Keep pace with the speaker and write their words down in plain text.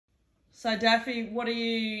So Daffy,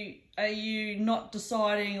 are you not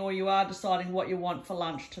deciding, or you are deciding what you want for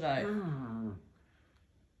lunch today? Oh.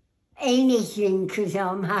 Anything, because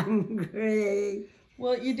I'm hungry.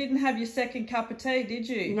 Well, you didn't have your second cup of tea, did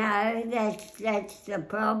you? No, that's the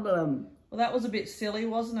problem. Well, that was a bit silly,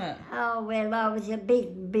 wasn't it? Oh, well, I was a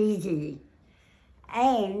bit busy.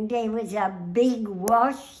 And there was a big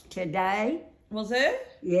wash today. Was there?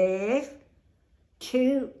 Yes.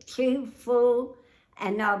 Two full.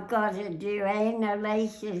 And I've got to do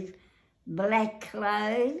Annalise's black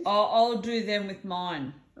clothes. I'll do them with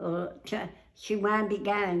mine. She won't be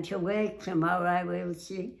going to work tomorrow, will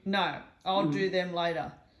she? No, I'll do them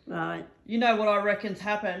later. Right. You know what I reckon's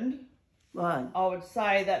happened? What? I would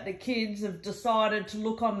say that the kids have decided to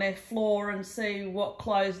look on their floor and see what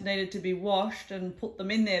clothes needed to be washed and put them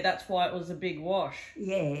in there. That's why it was a big wash.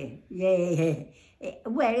 Yeah.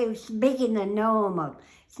 Well, it was bigger than normal.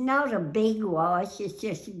 It's not a big wash, it's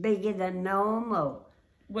just bigger than normal.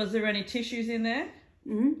 Was there any tissues in there?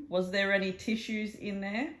 Hmm? Was there any tissues in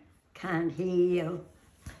there? Can't hear you.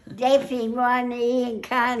 Daffy one ear and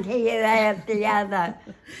can't hear out the other.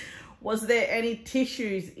 Was there any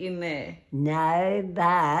tissues in there? No,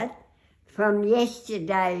 but from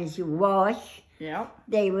yesterday's wash,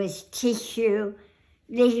 there was tissue,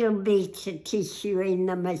 little bits of tissue in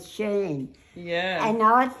the machine. Yeah. And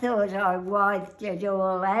I thought I wiped it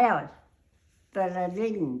all out, but I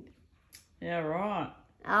didn't. Yeah, right.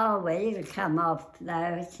 Oh, well, it'll come off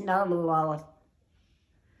though, it's not a lot.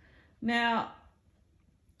 Now,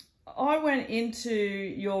 I went into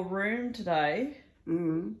your room today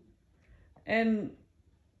and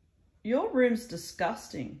your room's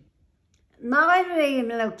disgusting. My room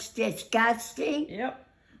looks disgusting. Yep.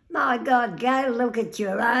 My God, go look at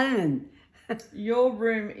your own. Your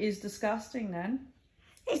room is disgusting, Nan.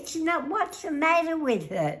 It's not, what's the matter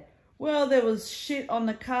with it? Well, there was shit on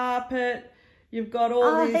the carpet. You've got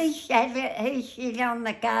all these... Who shit on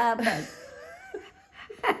the carpet?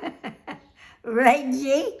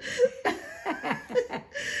 Reggie?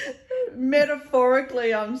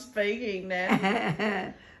 Metaphorically, I'm speaking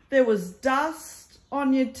now. There was dust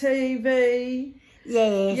on your TV.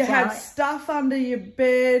 Yes. You had stuff under your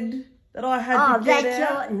bed that I had to get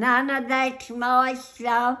out. None of that's my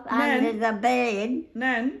stuff under the bed.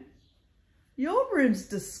 Nan, your room's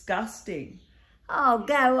disgusting. Oh,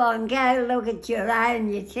 go on, go look at your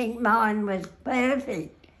own. You think mine was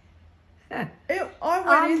perfect. I'm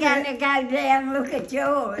going to go down and look at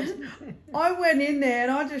yours. I went in there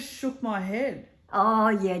and I just shook my head. Oh,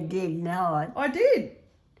 you did not. I did.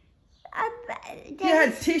 You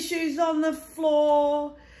had tissues on the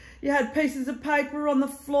floor. You had pieces of paper on the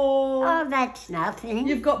floor. Oh, that's nothing.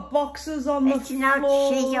 You've got boxes on the floor. It's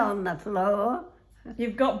not shit on the floor.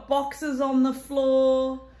 You've got boxes on the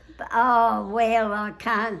floor. Oh, well, I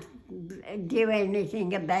can't do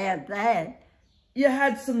anything about that. You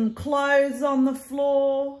had some clothes on the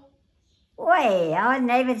floor. Well, I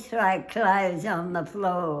never throw clothes on the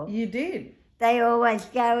floor. You did. They always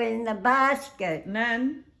go in the basket.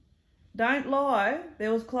 Nan, don't lie.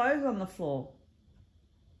 There was clothes on the floor.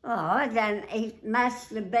 Oh, it must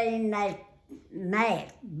have been that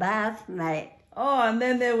mat, bath mat. Oh, and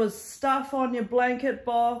then there was stuff on your blanket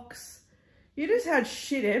box. You just had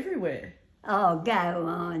shit everywhere. Oh, go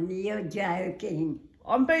on. You're joking.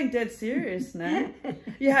 I'm being dead serious now.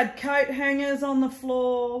 You had coat hangers on the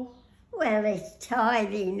floor. Well, it's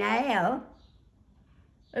tidy now.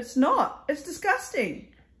 It's not. It's disgusting.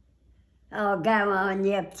 Oh, go on.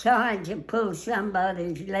 You're trying to pull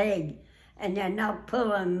somebody's leg and you're not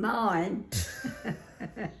pulling mine.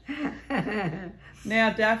 Now,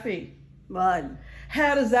 Daffy. What?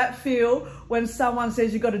 How does that feel when someone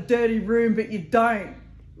says you've got a dirty room but you don't?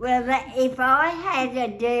 Well, if I had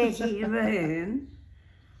a dirty room,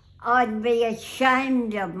 I'd be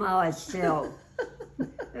ashamed of myself.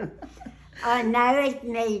 I know it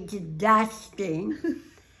needs dusting,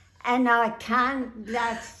 and I can't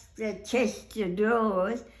dust the chest of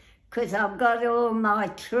drawers because I've got all my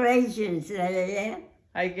treasures there.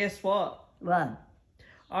 Hey, guess what? What?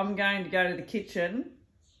 I'm going to go to the kitchen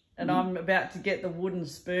and I'm about to get the wooden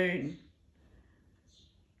spoon.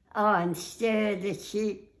 Oh, and stir the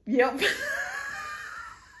shit. Yep.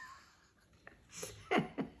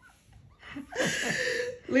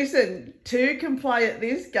 Listen, two can play at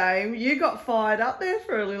this game. You got fired up there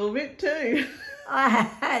for a little bit too. I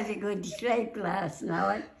had a good sleep last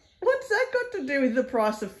night. What's that got to do with the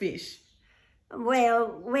price of fish?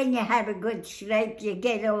 Well, when you have a good sleep, you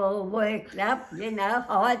get all worked up, you know,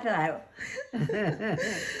 hypo.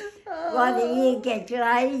 Why do you get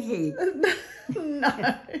lazy?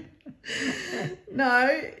 No.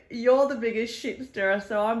 No, you're the biggest shit stirrer,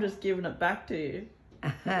 so I'm just giving it back to you.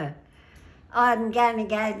 I'm going to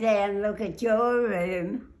go down and look at your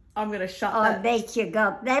room. I'm going to shut I that. bet you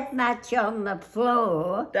got that much on the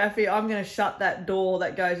floor. Daffy, I'm going to shut that door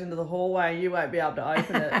that goes into the hallway and you won't be able to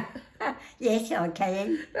open it. Yes, I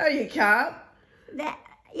can. No, you can't.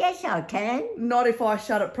 Yes, I can. Not if I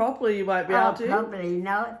shut it properly, you won't be able to. Probably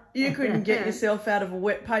not. You couldn't get yourself out of a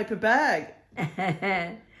wet paper bag.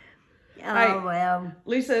 Well.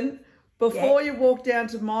 Listen, before you walk down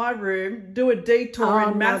to my room, do a detour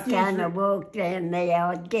in Matthew's room. I'm not going to walk down there.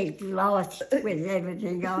 I'd get lost with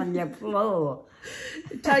everything on the floor.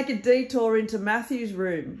 Take a detour into Matthew's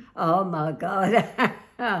room. Oh, my God.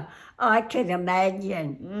 I can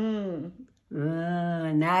imagine.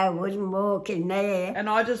 No, I wouldn't walk in there. And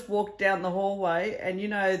I just walked down the hallway and you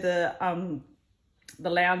know the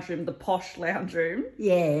lounge room, the posh lounge room?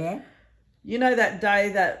 Yeah. You know that day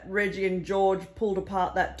that Reggie and George pulled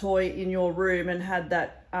apart that toy in your room and had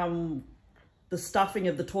that, the stuffing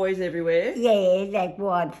of the toys everywhere? Yeah, that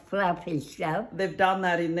white fluffy stuff. They've done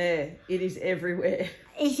that in there. It is everywhere.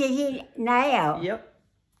 Is it in now? Yep.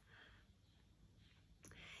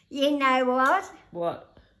 You know what?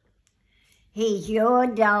 What? He's your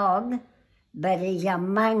dog, but he's a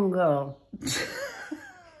mongrel.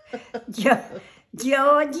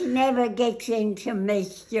 George never gets into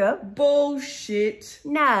mischief. Bullshit.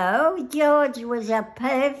 No, George was a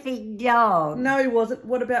perfect dog. No, he wasn't.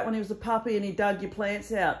 What about when he was a puppy and he dug your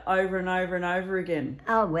plants out over and over and over again?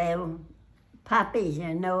 Oh, well, puppies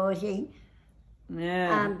are naughty,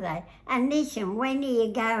 Yeah. aren't they? And listen, when are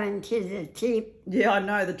you going to the tip? Yeah, I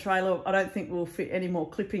know, the trailer, I don't think we'll fit any more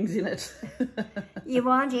clippings in it. You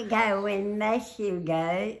want to go when Matthew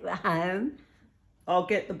goes home? I'll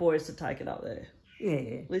get the boys to take it up there.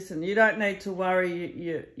 Yeah. Listen, you don't need to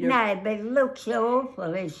worry. No, but it looks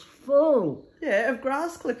awful. It's full. Yeah, of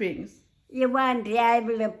grass clippings. You won't be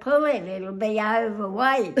able to pull it. It'll be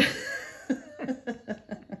overweight.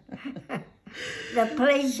 The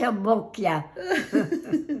police will book you.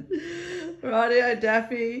 Rightio,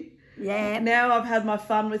 Daffy. Yeah. Now I've had my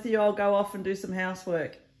fun with you, I'll go off and do some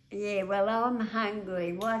housework. Yeah, well, I'm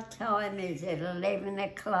hungry. What time is it? 11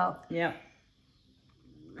 o'clock. Yeah.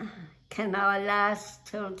 Can I last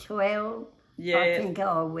till 12? Yeah. I think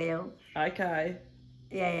I will. Okay.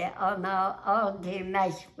 Yeah, I'll do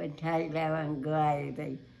mashed potato and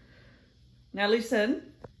gravy. Now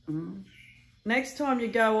listen, next time you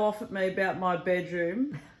go off at me about my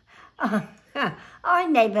bedroom... I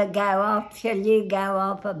never go off till you go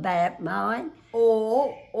off about mine.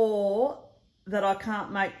 Or that I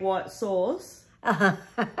can't make white sauce.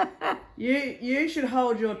 You should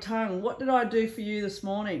hold your tongue. What did I do for you this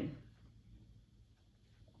morning?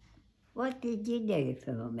 What did you do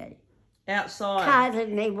for me? Outside.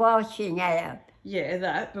 Carted me washing out. Yeah,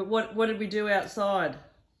 that. But what did we do outside?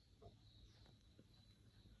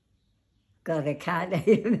 God, I can't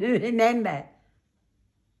even remember.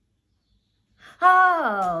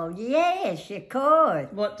 Oh, yes, of course.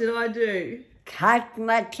 What did I do? Cut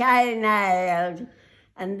my toenails.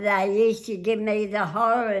 And they used to give me the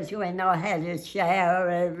horrors when I had a shower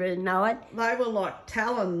every night. They were like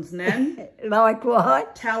talons, Nan. Like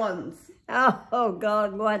what? Talons. Oh,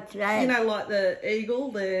 God, what's that? You know, like the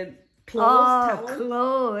eagle, their claws, talons.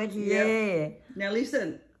 Claws, yeah. Yep. Now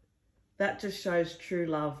listen, that just shows true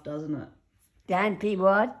love, doesn't it? Don't be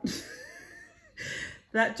what?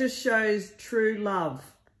 That just shows true love.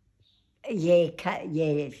 Yeah,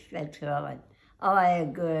 yes, that's right. I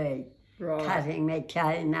agree. Right. Cutting my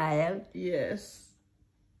toenails. Yes.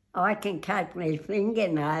 I can cut my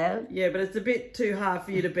fingernails. Yeah, but it's a bit too hard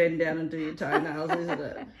for you to bend down and do your toenails, isn't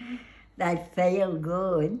it? They feel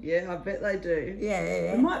good. Yeah, I bet they do.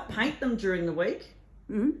 Yeah. We might paint them during the week.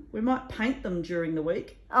 Hmm? We might paint them during the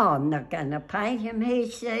week. Oh, I'm not going to paint them. Who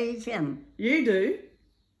sees them? You do.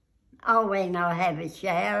 Oh, when I have a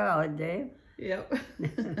shower, I do. Yep.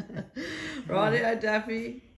 Rightio, Daffy.